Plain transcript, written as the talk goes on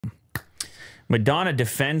Madonna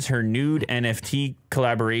defends her nude NFT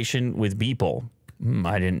collaboration with Beeple.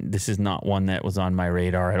 This is not one that was on my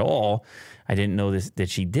radar at all. I didn't know that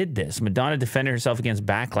she did this. Madonna defended herself against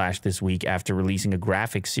backlash this week after releasing a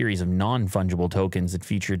graphic series of non-fungible tokens that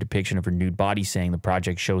feature a depiction of her nude body, saying the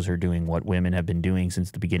project shows her doing what women have been doing since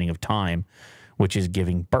the beginning of time, which is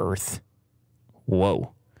giving birth.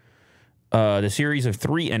 Whoa. The series of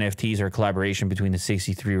 3 NFTs are a collaboration between the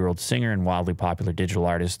 63-year-old singer and wildly popular digital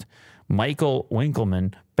artist Michael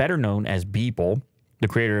Winkelmann, better known as Beeple, the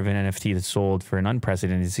creator of an NFT that sold for an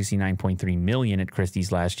unprecedented $69.3 million at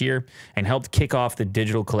Christie's last year and helped kick off the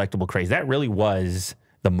digital collectible craze. That really was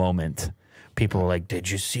the moment. People were like,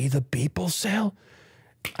 did you see the Beeple sale?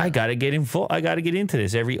 I got to get into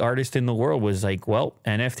this. Every artist in the world was like, well,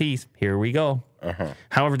 NFTs, here we go.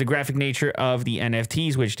 However, the graphic nature of the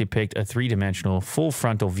NFTs, which depict a 3-dimensional full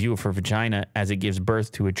frontal view of her vagina as it gives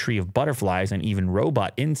birth to a tree of butterflies and even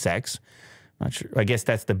robot insects, not sure. I guess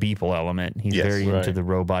that's the Beeple element. He's very into the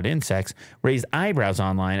robot insects. Raised eyebrows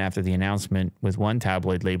online after the announcement, with one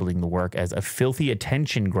tabloid labeling the work as a filthy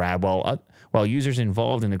attention grab, while users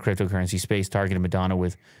involved in the cryptocurrency space targeted Madonna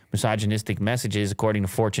with misogynistic messages, according to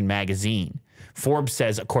Fortune magazine. Forbes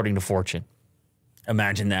says, according to Fortune.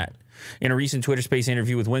 Imagine that. In a recent Twitter Space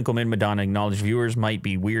interview with Winkelmann, Madonna acknowledged viewers might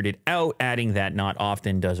be weirded out, adding that not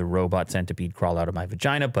often does a robot centipede crawl out of my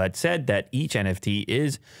vagina, but said that each NFT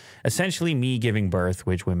is essentially me giving birth,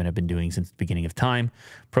 which women have been doing since the beginning of time.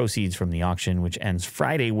 Proceeds from the auction, which ends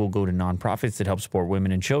Friday, will go to nonprofits that help support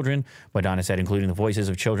women and children, Madonna said, including the Voices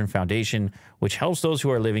of Children Foundation, which helps those who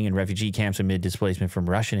are living in refugee camps amid displacement from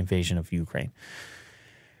Russian invasion of Ukraine.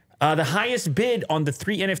 The highest bid on the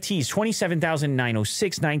 3 NFTs,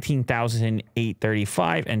 $27,906,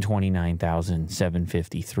 $19,835, and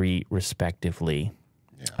 $29,753, respectively.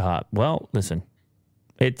 Yeah. Well, listen,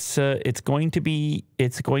 it's going to be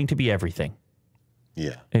everything.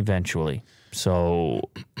 Yeah. Eventually.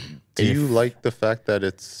 So, do you like the fact that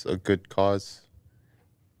it's a good cause?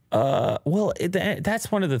 Well,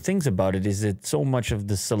 that's one of the things about it, is that so much of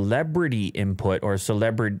the celebrity input or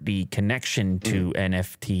celebrity connection to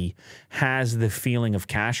NFT has the feeling of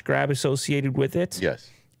cash grab associated with it.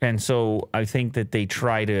 Yes. And so I think that they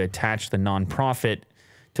try to attach the nonprofit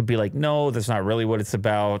to be like, no, that's not really what it's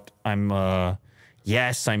about.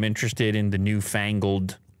 Yes, I'm interested in the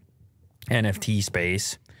newfangled NFT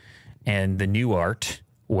space and the new art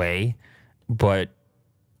way, but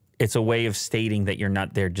it's a way of stating that you're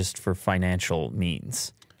not there just for financial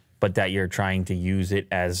means, but that you're trying to use it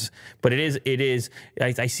as, but it is,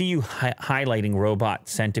 I see you highlighting robot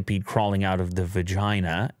centipede crawling out of the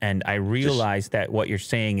vagina, and I realize that what you're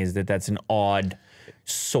saying is that that's an odd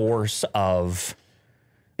source of...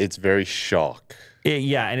 It's very shock.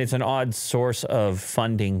 Yeah, and it's an odd source of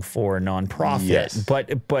funding for a nonprofit. Yes.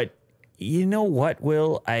 But you know what,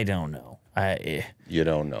 Will? I don't know. You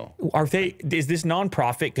don't know. Is this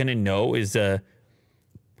nonprofit going to know? It's a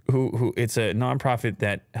nonprofit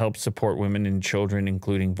that helps support women and children,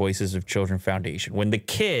 including Voices of Children Foundation. When the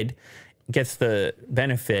kid gets the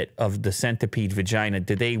benefit of the centipede vagina,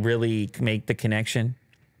 did they really make the connection?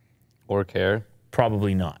 Or care?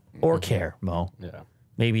 Probably not. Or care, Mo. Yeah.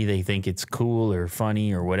 Maybe they think it's cool or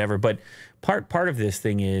funny or whatever. But part of this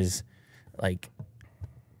thing is like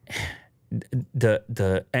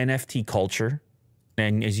the NFT culture,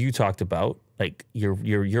 and as you talked about, like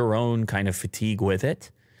your own kind of fatigue with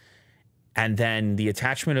it, and then the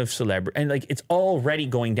attachment of celebrity, and like it's already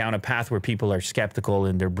going down a path where people are skeptical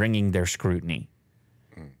and they're bringing their scrutiny,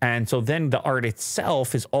 and so then the art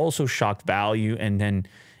itself is also shock value, and then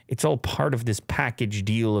it's all part of this package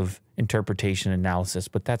deal of interpretation analysis.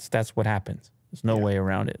 But that's what happens. There's no way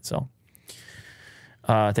around it. So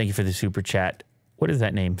thank you for the super chat. What is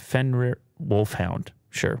that name? Fenrir Wolfhound.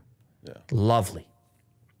 Sure. Yeah. Lovely.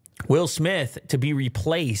 Will Smith to be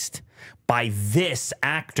replaced by this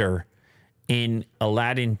actor in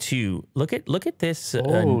Aladdin 2. Look at this.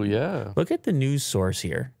 Yeah. Look at the news source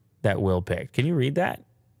here that Will picked. Can you read that?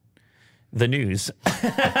 The news.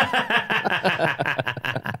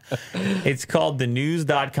 It's called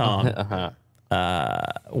thenews.com.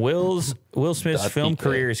 Will Smith's film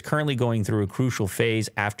career is currently going through a crucial phase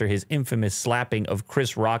after his infamous slapping of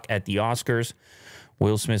Chris Rock at the Oscars.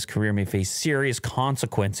 Will Smith's career may face serious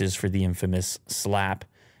consequences for the infamous slap.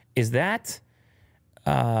 Is that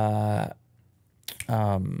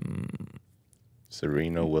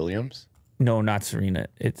Serena Williams? No, not Serena.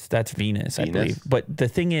 That's Venus, I believe. But the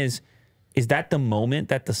thing is that the moment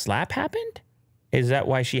that the slap happened? Is that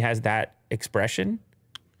why she has that expression?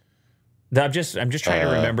 I'm just trying to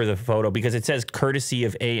remember the photo, because it says courtesy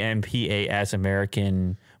of AMPAS,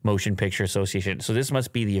 American Motion Picture Association. So this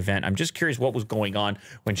must be the event. I'm just curious what was going on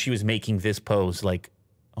when she was making this pose. Like,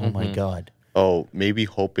 oh my God. Oh, maybe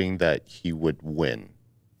hoping that he would win.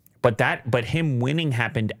 But him winning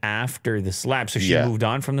happened after the slap. So she moved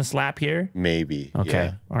on from the slap here? Maybe. Okay.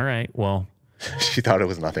 Yeah. All right. Well, She thought it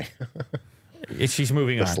was nothing. she's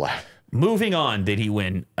moving The on. slap. Moving on. Did he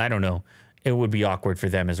win? I don't know. It would be awkward for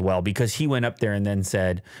them as well because he went up there and then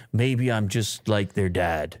said, maybe I'm just like their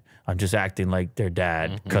dad. I'm just acting like their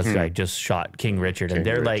dad because I just shot King Richard. And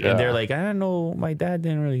they're like, I don't know, my dad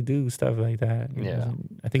didn't really do stuff like that. Yeah.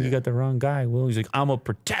 I think you got the wrong guy. Will, he's like, I'm a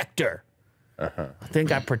protector. I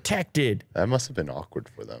think I protected. That must have been awkward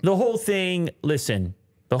for them. The whole thing, listen,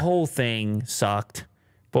 the whole thing sucked.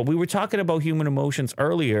 But we were talking about human emotions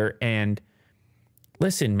earlier, and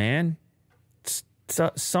listen, man,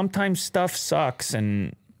 sometimes stuff sucks,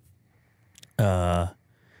 and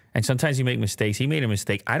sometimes you make mistakes. He made a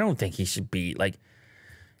mistake. I don't think he should be like.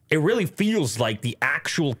 It really feels like the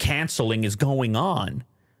actual canceling is going on,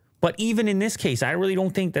 but even in this case, I really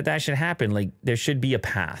don't think that should happen. Like there should be a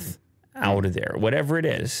path out of there, whatever it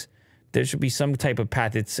is. There should be some type of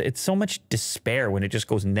path. It's so much despair when it just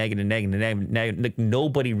goes negative. Like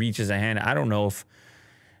nobody reaches a hand. I don't know if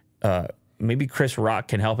maybe Chris Rock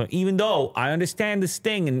can help him, even though I understand this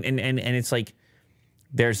thing. And it's like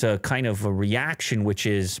there's a kind of a reaction, which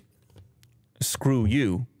is screw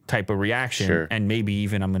you type of reaction. Sure. And maybe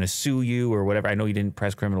even I'm going to sue you or whatever. I know you didn't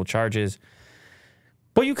press criminal charges.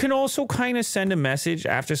 But you can also kind of send a message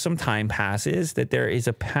after some time passes that there is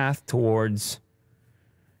a path towards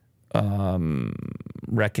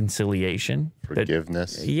reconciliation.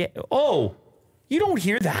 Forgiveness. Yeah. Oh, you don't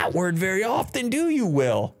hear that word very often, do you,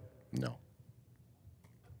 Will? No.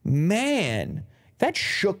 Man, that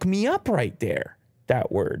shook me up right there,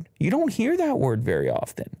 that word. You don't hear that word very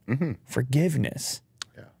often. Forgiveness.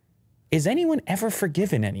 Yeah. Is anyone ever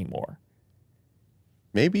forgiven anymore?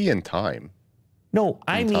 Maybe in time. No,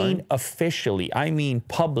 I mean officially. I mean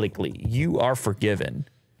publicly. You are forgiven.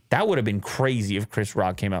 That would have been crazy if Chris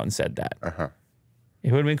Rock came out and said that.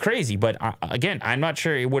 It would have been crazy. But again, I'm not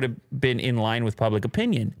sure it would have been in line with public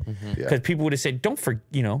opinion because people would have said, don't forget,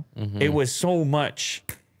 you know, it was so much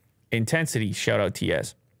intensity. Shout out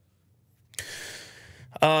TS.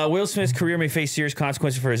 Will Smith's career may face serious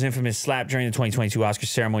consequences for his infamous slap during the 2022 Oscar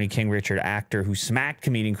ceremony. King Richard, actor who smacked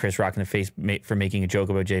comedian Chris Rock in the face for making a joke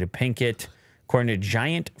about Jada Pinkett. According to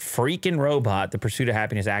Giant Freaking Robot, the Pursuit of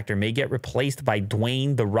Happiness actor may get replaced by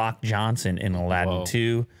Dwayne "The Rock" Johnson in Aladdin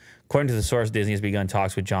 2. According to the source, Disney has begun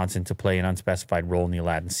talks with Johnson to play an unspecified role in the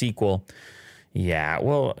Aladdin sequel. Yeah,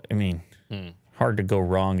 well, I mean, hard to go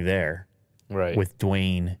wrong there. Right. With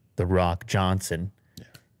Dwayne "The Rock" Johnson. Yeah.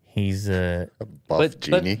 He's a buff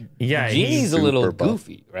genie. Yeah, Genie's a little super buff.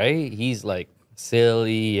 goofy, right? He's like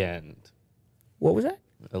silly and what was that?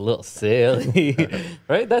 a little silly,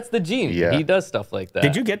 right? That's the genie. Yeah. He does stuff like that.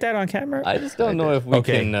 Did you get that on camera? I just don't know if we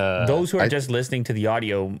can. Those who are just listening to the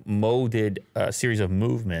audio, Mo did a series of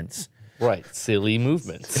movements. Right, silly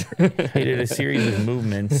movements. He did a series of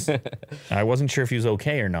movements. I wasn't sure if he was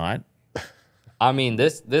okay or not. I mean,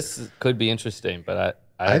 this could be interesting, but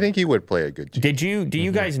I think he would play a good genie. Do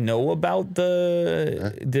you guys know about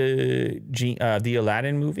the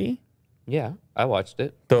Aladdin movie? Yeah, I watched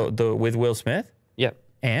it. The with Will Smith? Yeah.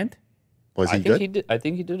 And? Was he I think good? he did. I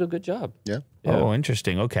think he did a good job. Yeah. Yeah. Oh,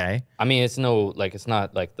 interesting. Okay. I mean, it's not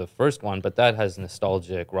like the first one, but that has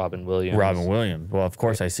nostalgic Robin Williams. Robin Williams. Well, of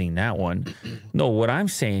course I've seen that one. No, what I'm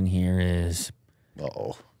saying here is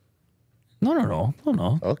Uh-oh. No.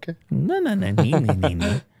 Okay.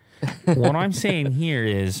 No. What I'm saying here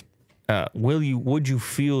is, would you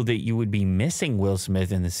feel that you would be missing Will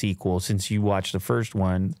Smith in the sequel since you watched the first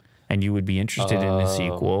one and you would be interested in the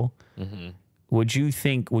sequel? Would you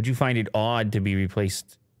find it odd to be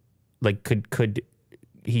replaced? Like, could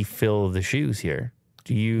he fill the shoes here?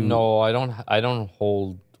 Do you? No, I don't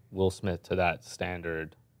hold Will Smith to that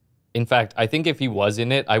standard. In fact, I think if he was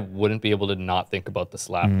in it, I wouldn't be able to not think about the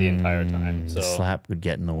slap the entire time. So The slap would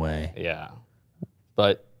get in the way. yeah,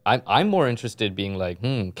 but I'm more interested being like,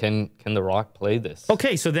 can The Rock play this?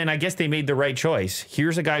 Okay, so then I guess they made the right choice.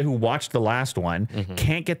 Here's a guy who watched the last one,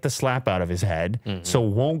 can't get the slap out of his head, so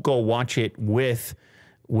won't go watch it with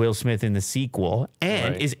Will Smith in the sequel,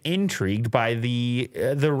 and is intrigued by the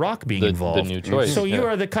Rock being involved. The new choice. So you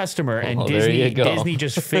are the customer, and Well, there you go. Disney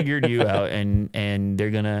just figured you out, and they're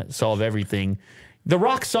gonna solve everything. The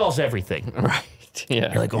Rock solves everything. Right.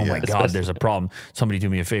 Yeah. You're like, oh my God, there's a problem. Somebody do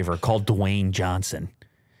me a favor. Call Dwayne Johnson.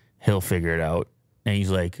 He'll figure it out. And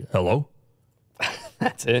he's like, hello?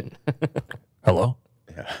 That's it. Hello?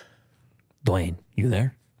 Yeah. Dwayne, you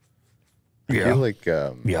there? I feel like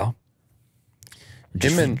Yeah.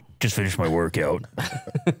 Just finished my workout.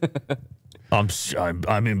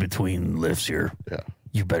 I'm in between lifts here. Yeah.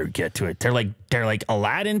 You better get to it. They're like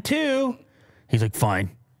Aladdin too. He's like,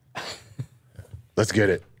 fine. Let's get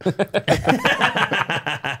it.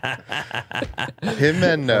 Him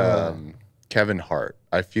and Kevin Hart,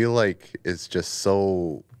 I feel like it's just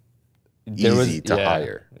so easy to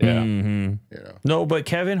hire. Yeah. You know? No, but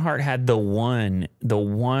Kevin Hart had the one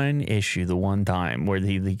issue, the one time where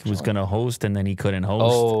he was going to host and then he couldn't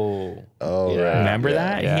host. Oh, Yeah. right. Remember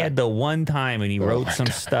that? Yeah. He had the one time and he wrote some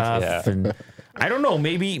stuff. Yeah. And I don't know.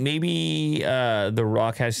 Maybe The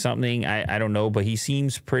Rock has something. I don't know, but he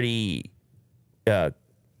seems pretty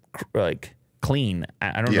like clean.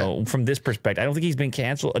 I don't know from this perspective. I don't think he's been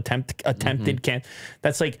canceled. Attempted can.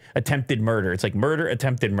 That's like attempted murder. It's like murder,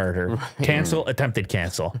 attempted murder, cancel, attempted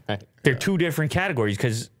cancel. Right. They're two different categories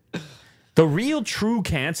because the real true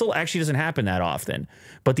cancel actually doesn't happen that often,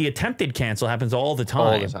 but the attempted cancel happens all the time.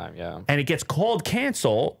 All the time, yeah. And it gets called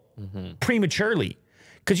cancel prematurely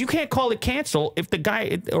because you can't call it cancel if the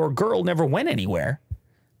guy or girl never went anywhere.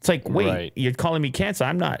 It's like, wait, Right. you're calling me cancel.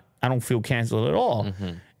 I don't feel canceled at all.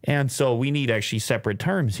 And so we need actually separate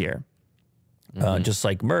terms here. Just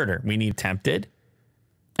like murder, we need attempted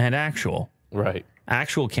and actual. Right.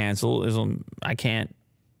 Actual cancel is, I can't,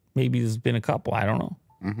 maybe there's been a couple. I don't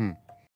know.